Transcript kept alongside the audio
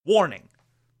Warning: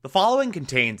 the following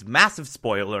contains massive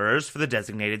spoilers for the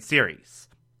designated series.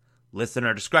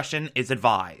 Listener discretion is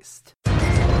advised.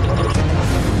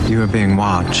 You are being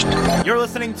watched. You're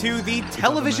listening to the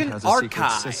Television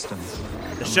Archive,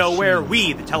 the show where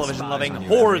we, the television-loving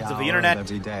hordes of the internet,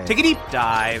 take a deep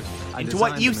dive into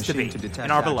what used to be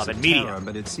in our beloved media.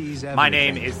 My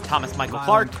name is Thomas Michael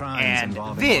Clark, and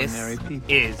this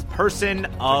is Person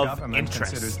of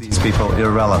Interest. These people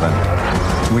irrelevant.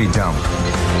 We don't.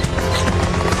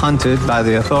 Hunted by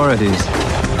the authorities.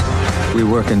 We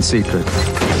work in secret.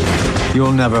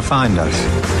 You'll never find us.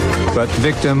 But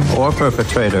victim or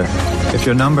perpetrator, if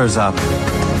your number's up,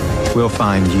 we'll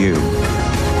find you.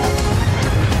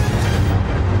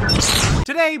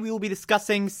 Today we will be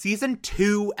discussing Season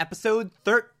 2, Episode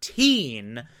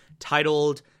 13,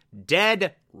 titled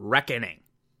Dead Reckoning.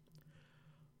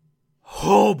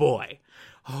 Oh boy.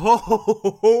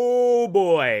 Oh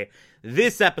boy.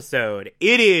 This episode,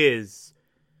 it is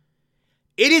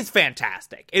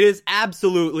fantastic. It is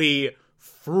absolutely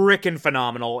frickin'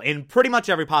 phenomenal in pretty much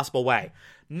every possible way.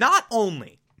 Not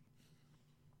only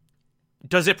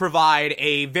does it provide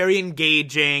a very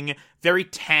engaging, very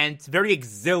tense, very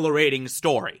exhilarating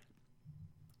story,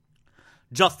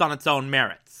 just on its own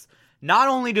merits. Not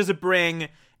only does it bring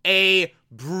a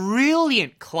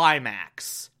brilliant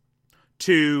climax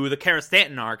to the Kara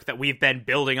Stanton arc that we've been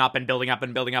building up and building up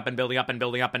and building up and building up and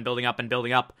building up and building up and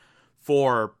building up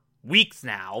for weeks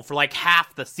now, for like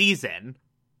half the season,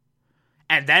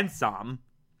 and then some.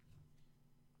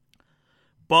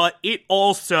 But it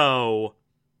also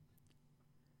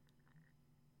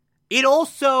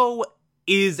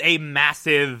is a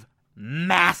massive,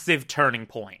 massive turning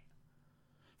point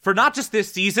for not just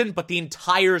this season, but the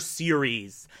entire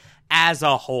series as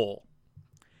a whole.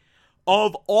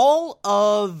 Of all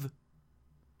of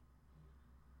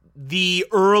the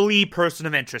early Person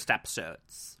of Interest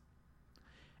episodes,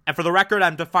 and for the record,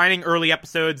 I'm defining early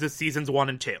episodes as seasons 1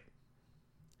 and 2.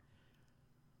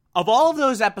 Of all of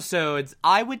those episodes,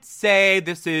 I would say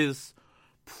this is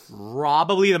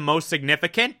probably the most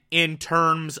significant in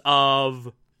terms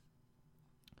of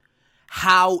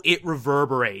how it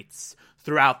reverberates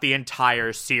throughout the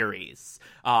entire series,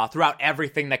 throughout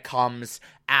everything that comes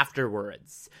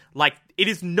afterwards. Like, it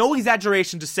is no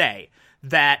exaggeration to say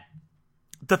that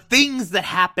the things that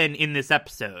happen in this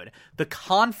episode, the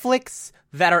conflicts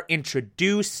that are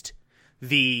introduced,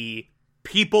 the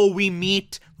people we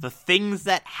meet, the things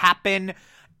that happen,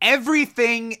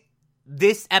 everything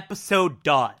this episode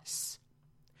does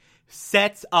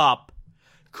sets up,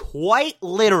 quite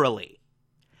literally,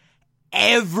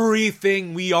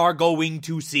 everything we are going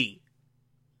to see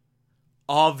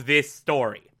of this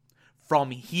story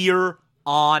from here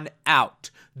on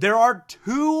out. There are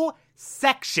two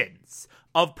sections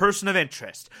of Person of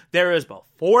Interest. There is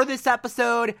before this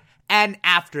episode and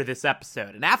after this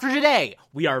episode. And after today,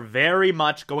 we are very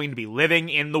much going to be living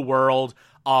in the world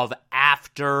of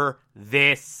after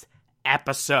this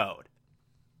episode.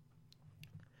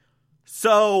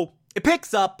 So, it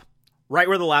picks up right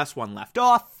where the last one left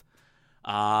off.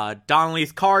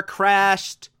 Donnelly's car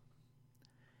crashed.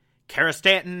 Kara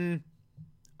Stanton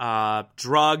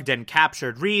drugged and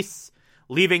captured Reese,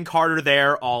 leaving Carter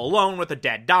there all alone with a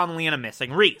dead Donnelly and a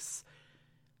missing Reese.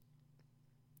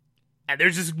 And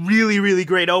there's this really, really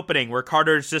great opening where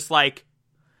Carter's just like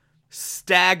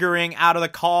staggering out of the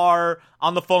car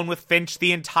on the phone with Finch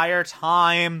the entire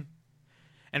time.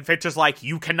 And Finch is like,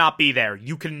 you cannot be there.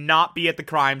 You cannot be at the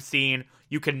crime scene.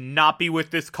 You cannot be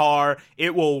with this car.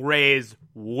 It will raise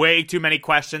way too many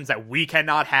questions that we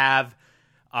cannot have.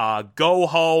 Go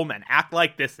home and act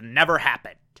like this never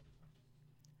happened.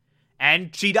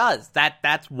 And she does.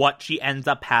 That's what she ends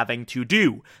up having to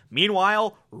do.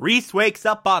 Meanwhile, Reese wakes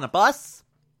up on a bus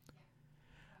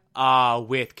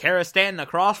with Kara Stanton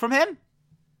across from him.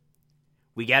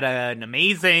 We get an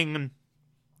amazing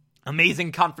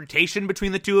confrontation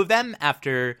between the two of them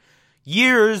after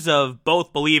years of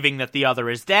both believing that the other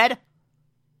is dead.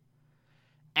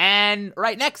 And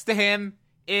right next to him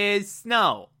is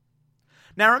Snow.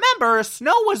 Now remember,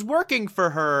 Snow was working for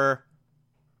her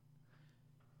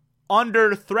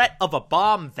under threat of a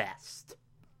bomb vest.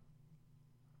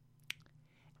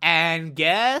 And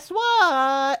guess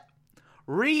what?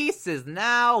 Reese is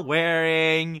now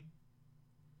wearing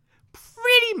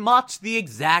pretty much the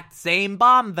exact same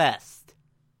bomb vest.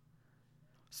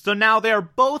 So now they're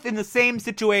both in the same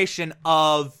situation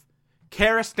of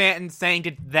Kara Stanton saying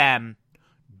to them,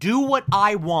 do what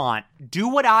I want, do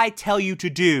what I tell you to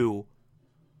do,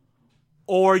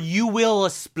 or you will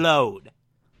explode.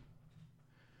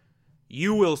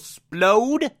 You will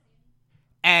explode,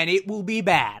 and it will be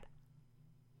bad.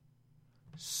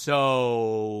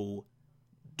 So,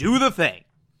 do the thing.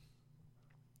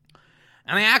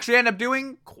 And they actually end up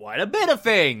doing quite a bit of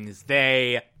things.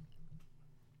 They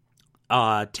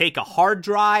take a hard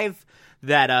drive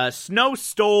that Snow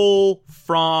stole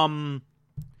from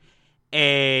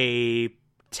a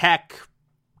tech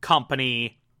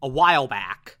company a while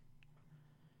back.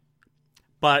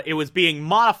 But it was being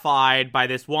modified by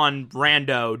this one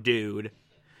rando dude.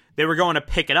 They were going to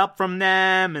pick it up from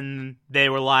them, and they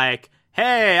were like,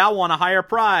 hey, I want a higher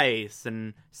price.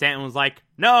 And Stanton was like,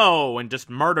 no, and just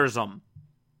murders them.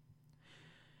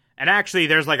 And actually,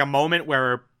 there's like a moment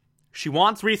where she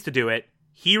wants Reese to do it.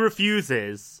 He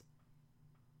refuses.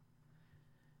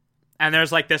 And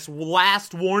there's like this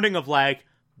last warning of like,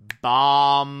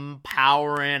 bomb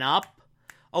powering up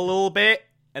a little bit.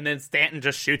 And then Stanton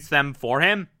just shoots them for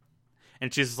him.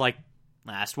 And she's like,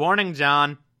 last warning,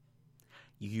 John.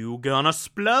 You gonna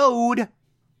splode.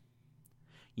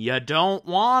 You don't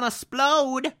wanna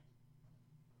splode.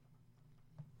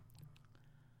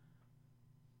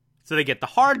 So they get the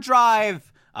hard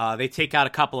drive, they take out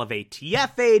a couple of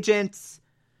ATF agents,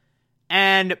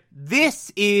 and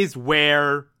this is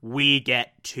where we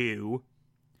get to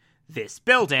this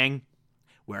building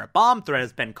where a bomb threat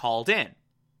has been called in.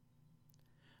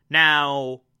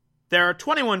 Now, there are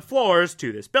 21 floors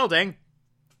to this building,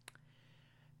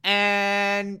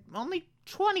 and only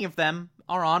 20 of them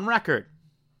are on record,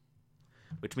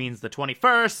 which means the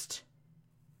 21st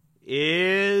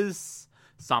is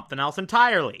something else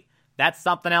entirely. That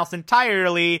something else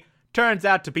entirely turns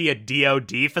out to be a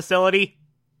DoD facility.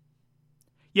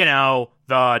 You know,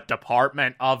 the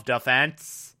Department of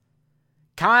Defense.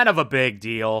 Kind of a big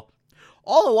deal.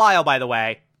 All the while, by the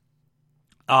way,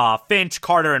 Finch,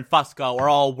 Carter, and Fusco are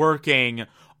all working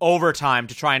overtime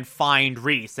to try and find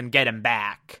Reese and get him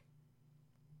back.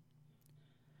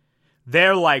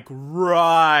 They're like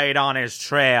right on his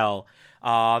trail.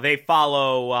 They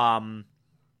follow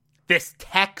this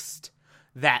text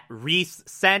that Reese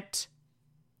sent,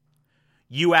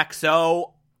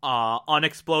 UXO,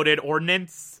 unexploded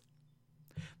ordnance.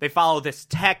 They follow this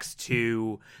text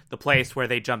to the place where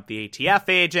they jump the ATF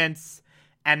agents,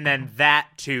 and then that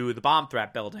to the bomb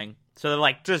threat building. So they're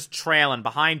like just trailing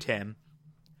behind him.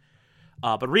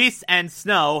 But Reese and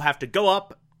Snow have to go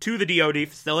up to the DoD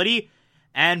facility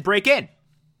and break in.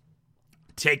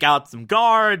 Take out some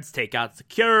guards, take out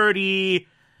security,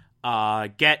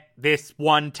 get this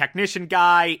one technician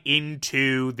guy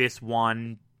into this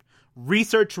one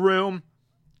research room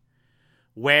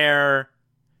where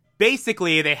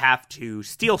basically they have to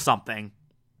steal something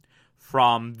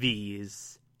from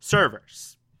these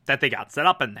servers that they got set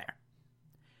up in there.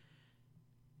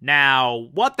 Now,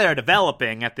 what they're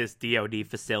developing at this DoD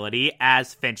facility,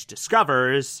 as Finch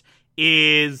discovers,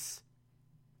 is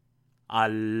a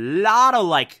lot of,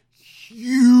 like,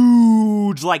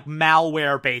 huge, like,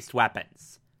 malware-based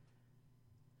weapons.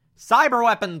 Cyber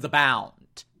weapons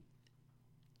abound.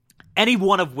 Any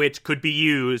one of which could be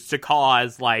used to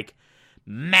cause, like,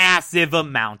 massive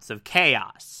amounts of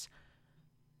chaos.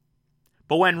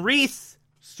 But when Reese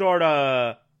sort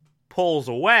of pulls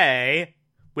away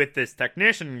with this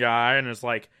technician guy and is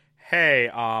like, hey,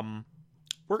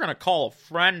 we're gonna call a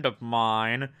friend of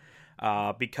mine,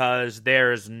 because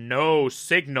there's no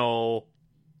signal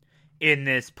in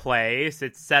this place.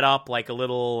 It's set up like a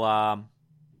little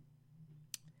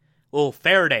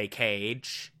Faraday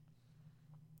cage.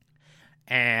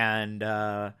 And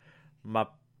my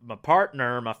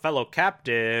partner, my fellow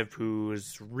captive,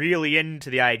 who's really into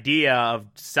the idea of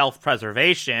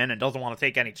self-preservation and doesn't want to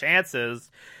take any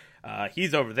chances,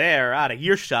 he's over there out of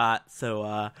earshot,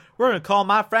 so we're going to call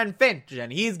my friend Finch,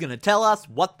 and he's going to tell us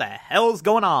what the hell's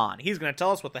going on. He's going to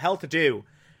tell us what the hell to do.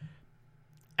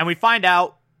 And we find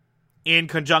out, in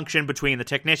conjunction between the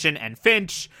technician and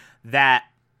Finch, that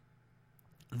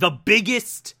the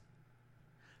biggest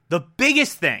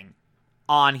thing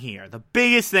on here, the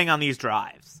biggest thing on these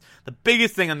drives, the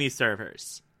biggest thing on these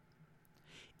servers,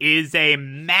 is a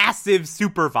massive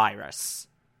super virus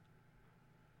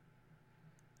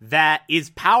that is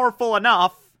powerful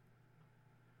enough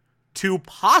to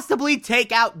possibly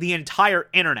take out the entire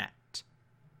internet.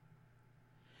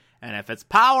 And if it's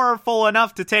powerful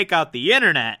enough to take out the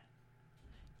internet,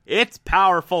 it's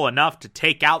powerful enough to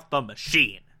take out the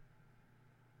machine.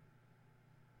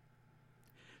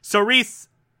 So Reese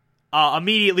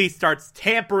immediately starts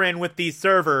tampering with these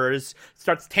servers,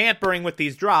 starts tampering with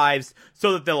these drives,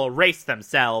 so that they'll erase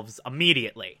themselves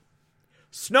immediately.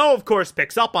 Snow, of course,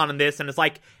 picks up on this and is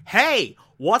like, hey,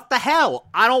 what the hell?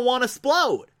 I don't want to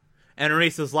splode. And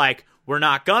Reese is like, we're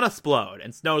not gonna splode.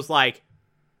 And Snow's like,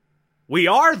 we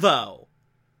are, though.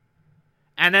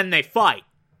 And then they fight.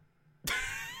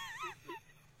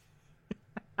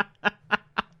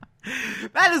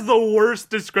 That is the worst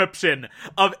description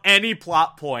of any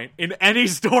plot point in any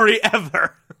story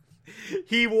ever.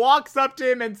 He walks up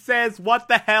to him and says, "What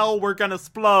the hell, we're gonna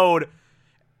explode."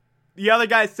 The other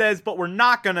guy says, "But we're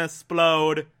not gonna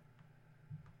explode."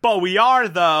 "But we are,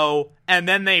 though." And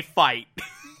then they fight.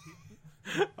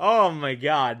 Oh my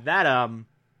god,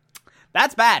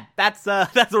 that's bad. That's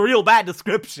a real bad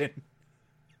description.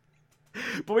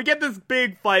 But we get this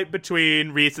big fight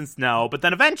between Reese and Snow, but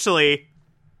then eventually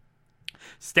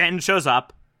Stanton shows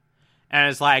up and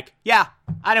is like, "Yeah,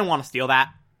 I didn't want to steal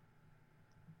that.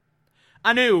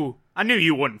 I knew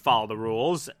you wouldn't follow the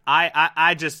rules.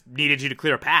 I just needed you to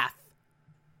clear a path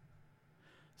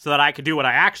so that I could do what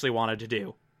I actually wanted to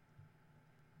do."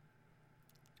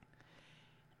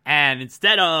 And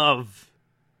instead of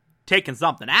taking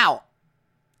something out,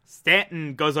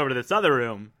 Stanton goes over to this other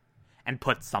room and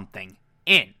puts something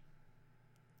in.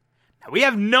 Now, we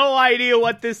have no idea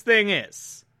what this thing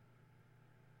is.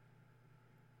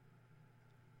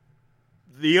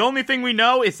 The only thing we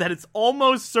know is that it's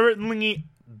almost certainly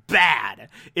bad.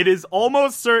 It is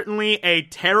almost certainly a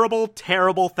terrible,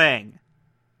 terrible thing.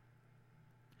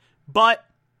 But,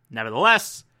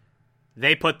 nevertheless,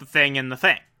 they put the thing in the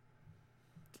thing.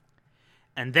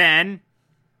 And then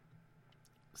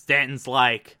Stanton's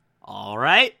like, "All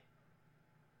right,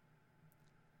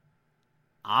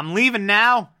 I'm leaving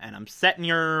now, and I'm setting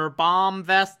your bomb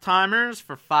vest timers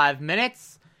for 5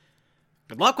 minutes.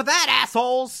 Good luck with that,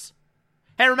 assholes.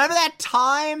 Hey, remember that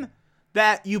time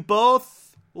that you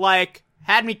both,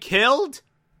 had me killed?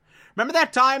 Remember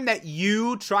that time that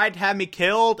you tried to have me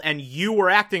killed, and you were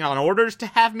acting on orders to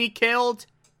have me killed?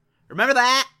 Remember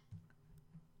that?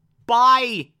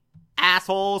 Bye,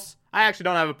 assholes." I actually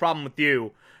don't have a problem with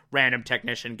you, random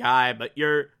technician guy, but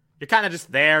you're kind of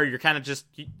just there. You're kind of just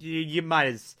you might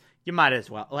as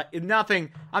well.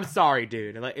 Nothing. I'm sorry,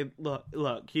 dude.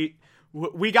 Look.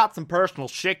 We got some personal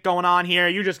shit going on here.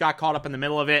 You just got caught up in the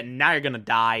middle of it, and now you're gonna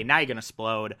die. Now you're gonna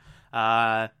explode.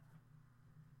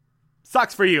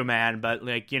 Sucks for you, man. But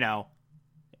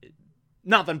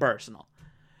nothing personal.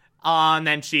 And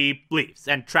then she leaves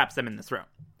and traps them in this room.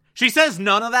 She says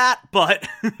none of that, but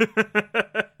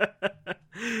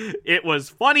it was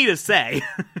funny to say.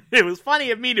 It was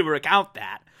funny of me to recount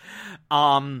that.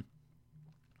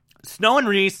 Snow and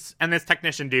Reese and this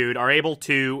technician dude are able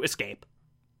to escape.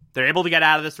 They're able to get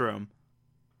out of this room.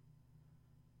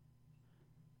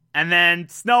 And then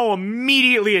Snow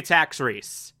immediately attacks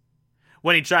Reese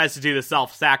when he tries to do the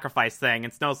self-sacrifice thing.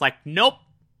 And Snow's like, "Nope.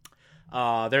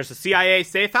 There's a CIA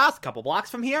safe house a couple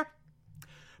blocks from here.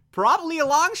 Probably a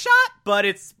long shot, but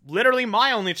it's literally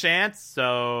my only chance,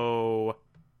 so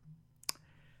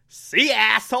see ya,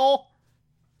 asshole.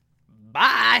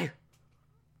 Bye."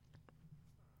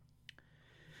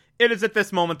 It is at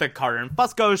this moment that Carter and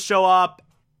Fusco show up,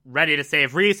 ready to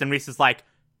save Reese, and Reese is like,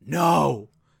 "No,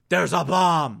 there's a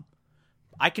bomb.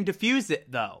 I can defuse it,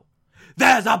 though.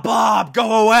 There's a bomb,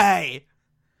 go away."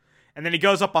 And then he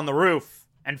goes up on the roof,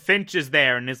 and Finch is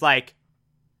there, and is like,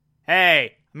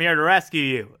 "Hey, I'm here to rescue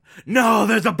you." "No,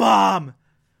 there's a bomb."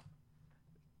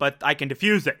 "But I can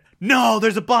defuse it." "No,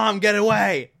 there's a bomb, get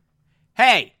away."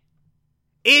 "Hey,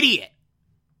 idiot.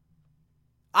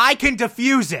 I can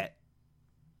defuse it."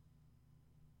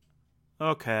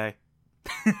 Okay.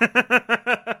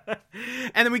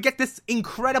 And then we get this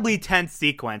incredibly tense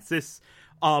sequence, this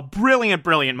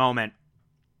brilliant moment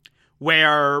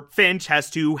where Finch has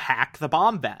to hack the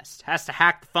bomb vest, has to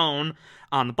hack the phone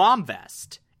on the bomb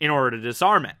vest in order to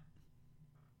disarm it.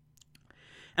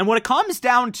 And what it comes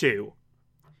down to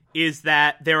is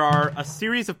that there are a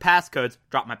series of passcodes.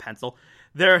 Drop my pencil.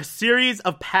 There are a series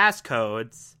of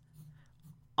passcodes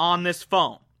on this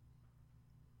phone.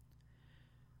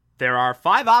 There are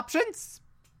 5 options,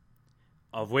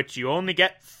 of which you only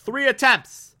get 3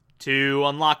 attempts to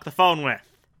unlock the phone with.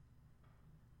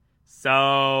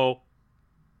 So,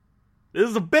 this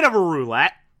is a bit of a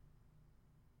roulette.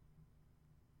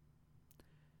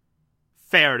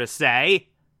 Fair to say.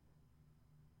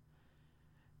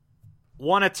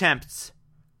 1 attempt,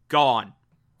 gone.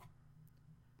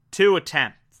 2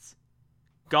 attempts,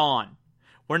 gone.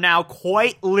 We're now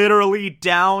quite literally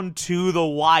down to the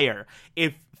wire.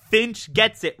 If Finch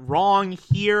gets it wrong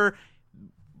here,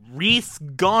 Reese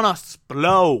gonna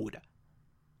explode.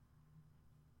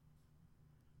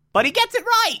 But he gets it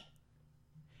right.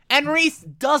 And Reese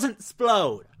doesn't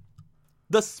explode.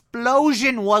 The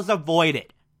explosion was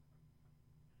avoided.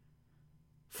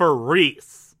 For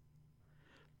Reese.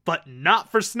 But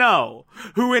not for Snow,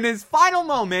 who in his final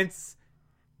moments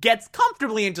gets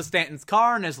comfortably into Stanton's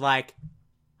car and is like,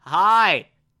 "Hi.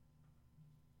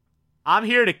 I'm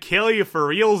here to kill you for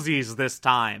realsies this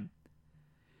time.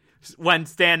 when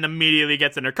Stanton immediately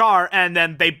gets in her car, and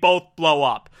then they both blow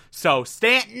up. So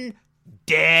Stanton,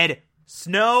 dead.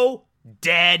 Snow,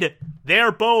 dead.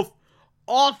 They're both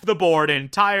off the board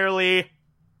entirely.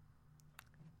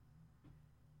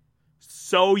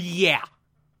 So yeah.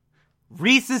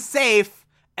 Reese is safe.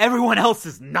 Everyone else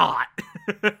is not.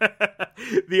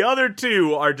 The other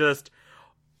two are just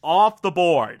off the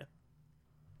board.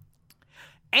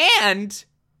 And,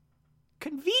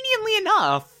 conveniently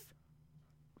enough,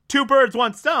 two birds,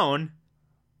 one stone,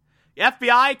 the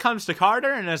FBI comes to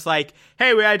Carter and is like,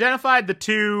 hey, we identified the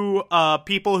two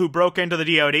people who broke into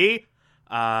the DOD.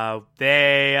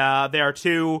 They are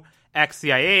two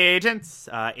ex-CIA agents,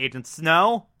 Agent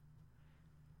Snow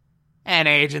and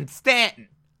Agent Stanton.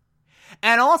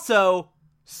 And also,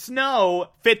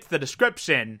 Snow fits the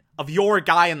description of your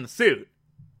guy in the suit.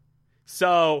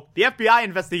 So, the FBI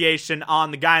investigation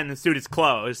on the guy in the suit is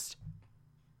closed.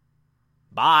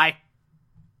 Bye.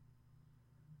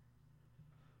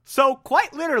 So,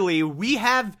 quite literally, we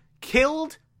have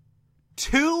killed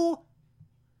two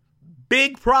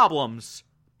big problems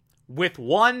with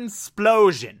one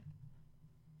explosion.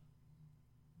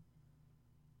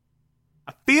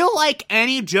 I feel like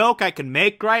any joke I can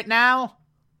make right now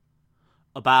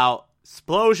about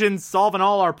explosions solving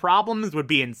all our problems would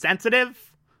be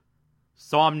insensitive,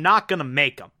 so I'm not gonna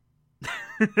make them.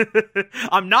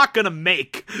 I'm not gonna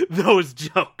make those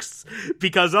jokes,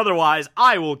 because otherwise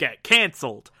I will get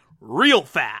canceled real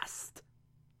fast.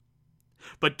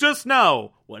 But just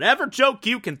know, whatever joke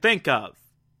you can think of,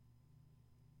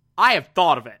 I have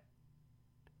thought of it.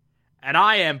 And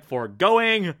I am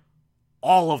foregoing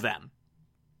all of them.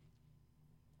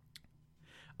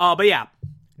 But yeah,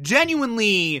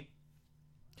 genuinely,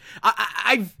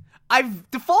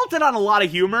 I've defaulted on a lot of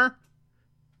humor,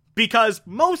 because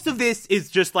most of this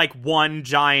is just like one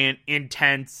giant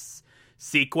intense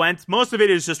sequence. Most of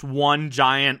it is just one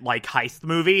giant like heist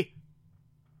movie.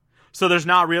 So there's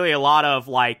not really a lot of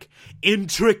like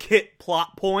intricate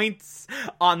plot points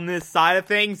on this side of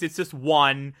things. It's just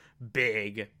one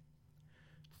big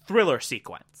thriller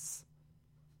sequence.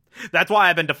 That's why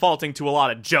I've been defaulting to a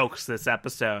lot of jokes this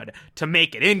episode, to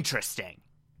make it interesting.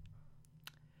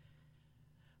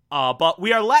 But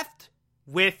we are left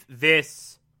with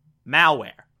this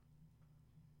malware.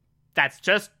 That's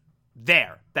just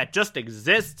there. That just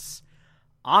exists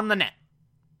on the net.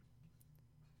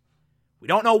 We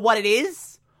don't know what it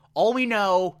is. All we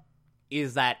know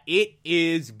is that it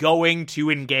is going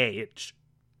to engage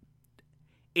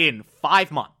in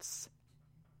 5 months.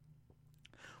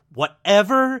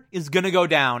 Whatever is going to go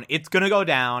down, it's going to go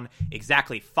down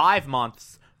exactly 5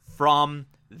 months from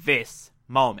this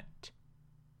moment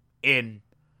in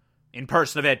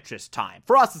person of interest time.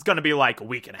 For us, it's going to be like a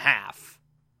week and a half.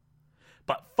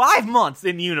 But 5 months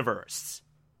in the universe.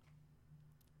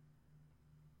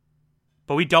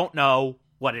 But we don't know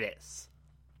what it is.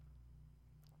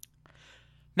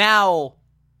 Now,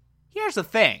 here's the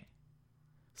thing.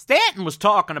 Stanton was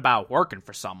talking about working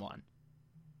for someone.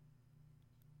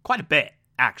 Quite a bit,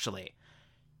 actually.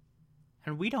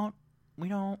 And we don't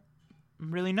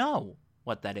really know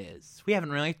what that is. We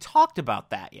haven't really talked about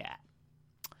that yet.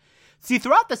 See,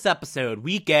 throughout this episode,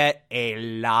 we get a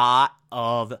lot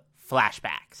of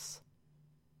flashbacks.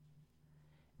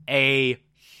 A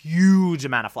huge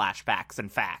amount of flashbacks, in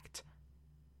fact.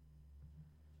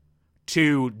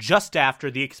 To just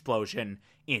after the explosion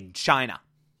in China.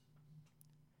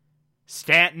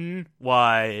 Stanton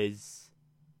was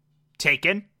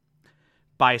taken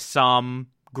by some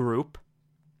group,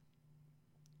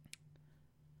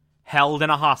 held in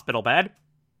a hospital bed,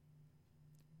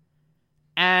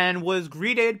 and was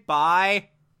greeted by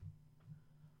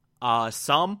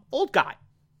some old guy.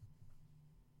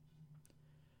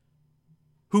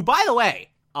 Who, by the way,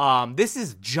 this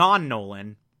is John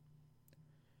Nolan.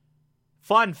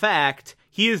 Fun fact,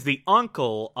 he is the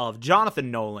uncle of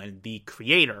Jonathan Nolan, the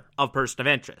creator of Person of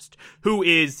Interest, who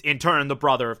is, in turn, the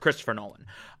brother of Christopher Nolan,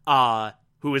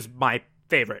 who is my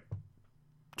favorite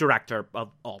director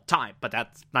of all time, but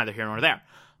that's neither here nor there.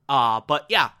 But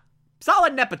yeah,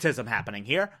 solid nepotism happening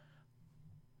here.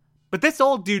 But this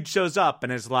old dude shows up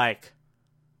and is like,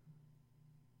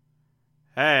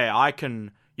 hey,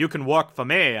 you can work for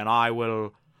me and I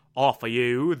will offer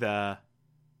you the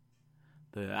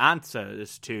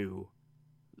answers to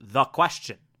the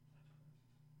question.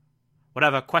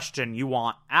 Whatever question you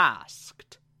want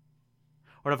asked.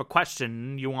 Whatever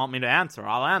question you want me to answer,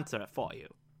 I'll answer it for you.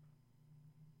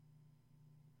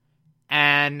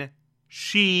 And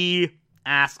she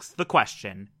asks the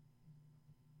question,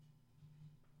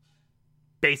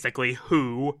 basically,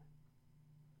 who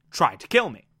tried to kill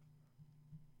me?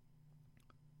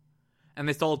 And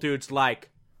this old dude's like,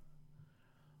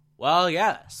 well,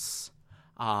 yes.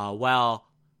 Well,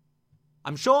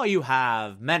 I'm sure you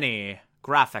have many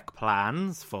graphic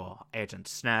plans for Agent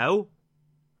Snow.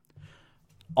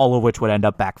 All of which would end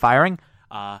up backfiring,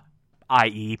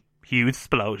 i.e. huge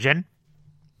explosion.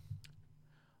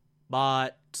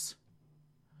 But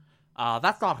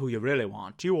that's not who you really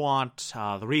want. You want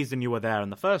the reason you were there in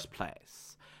the first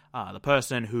place. The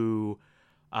person who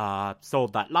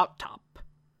sold that laptop.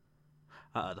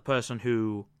 The person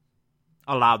who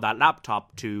allowed that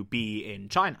laptop to be in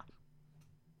China.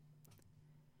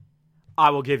 I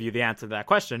will give you the answer to that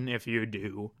question if you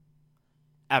do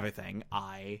everything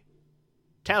I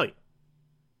tell you.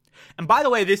 And by the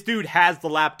way, this dude has the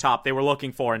laptop they were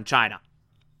looking for in China.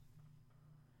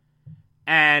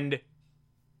 And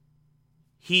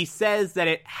he says that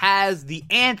it has the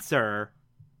answer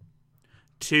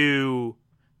to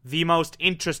the most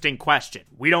interesting question.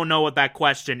 We don't know what that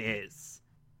question is.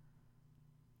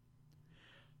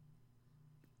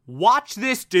 Watch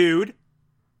this dude.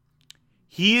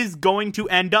 He is going to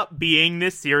end up being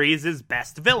this series'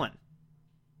 best villain.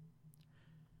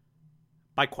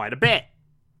 By quite a bit.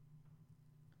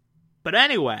 But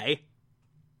anyway,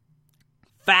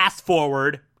 fast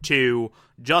forward to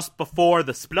just before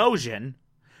the explosion.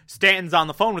 Stanton's on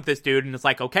the phone with this dude and it's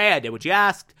like, okay, I did what you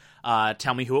asked.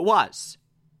 Tell me who it was.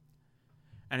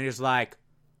 And he's like,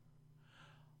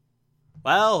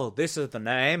 well, this is the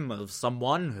name of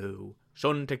someone who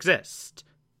shouldn't exist.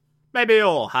 Maybe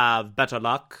you'll have better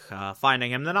luck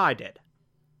finding him than I did.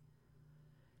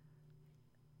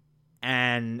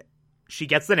 And she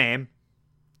gets the name,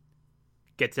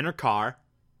 gets in her car,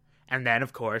 and then,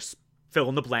 of course, fill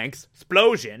in the blanks,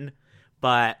 explosion.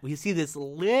 But we see this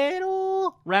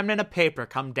little remnant of paper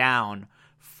come down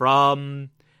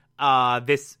from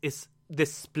this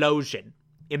explosion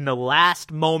in the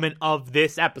last moment of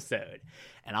this episode.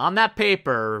 And on that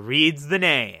paper reads the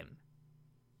name.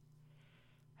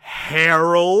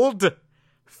 Harold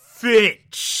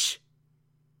Finch.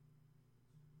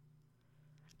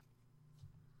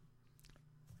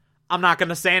 I'm not going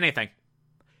to say anything.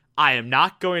 I am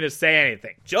not going to say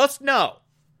anything. Just know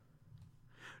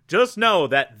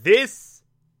that this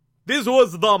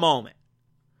was the moment.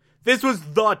 This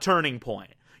was the turning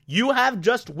point. You have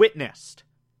just witnessed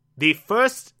the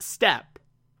first step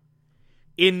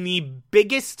in the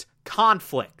biggest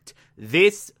conflict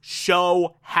this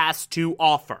show has to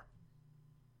offer.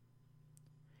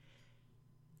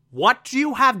 What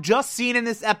you have just seen in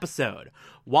this episode,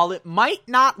 while it might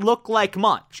not look like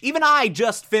much, even I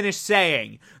just finished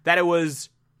saying that it was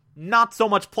not so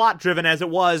much plot-driven as it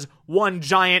was one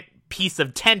giant piece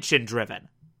of tension-driven.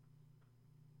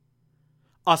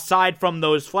 Aside from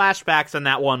those flashbacks and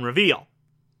that one reveal.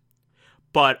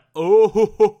 But,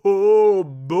 oh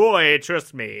boy,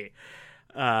 trust me.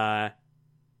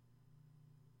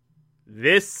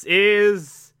 This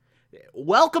is...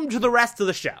 Welcome to the rest of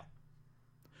the show.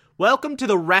 Welcome to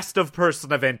the rest of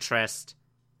Person of Interest.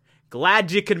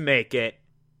 Glad you can make it.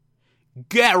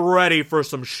 Get ready for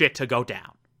some shit to go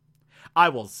down. I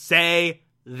will say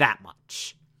that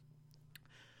much.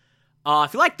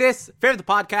 If you like this, favorite the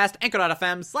podcast,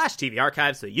 anchor.fm/TV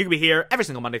archives, so you can be here every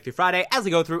single Monday through Friday as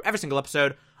we go through every single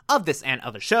episode of this and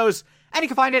other shows. And you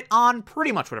can find it on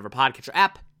pretty much whatever podcatcher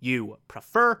app you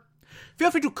prefer.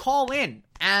 Feel free to call in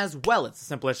as well. It's as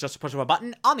simple as just a push of a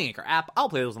button on the Anchor app. I'll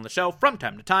play those on the show from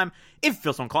time to time if you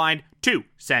feel so inclined to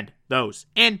send those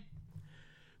in.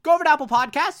 Go over to Apple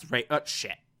Podcasts, rate,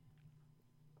 shit.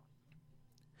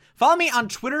 Follow me on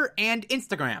Twitter and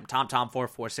Instagram,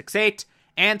 TomTom4468,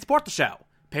 and support the show.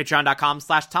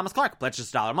 Patreon.com/Thomas Clark. Pledge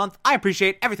just $1 a month. I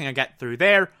appreciate everything I get through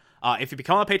there. If you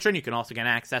become a patron, you can also get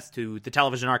access to the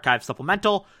Television Archive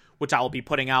Supplemental, which I will be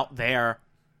putting out there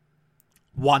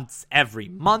once every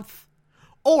month.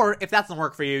 Or, if that doesn't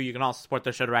work for you, you can also support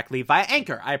the show directly via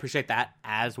Anchor. I appreciate that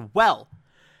as well.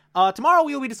 Tomorrow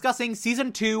we will be discussing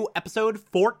Season 2, Episode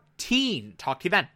 14. Talk to you then.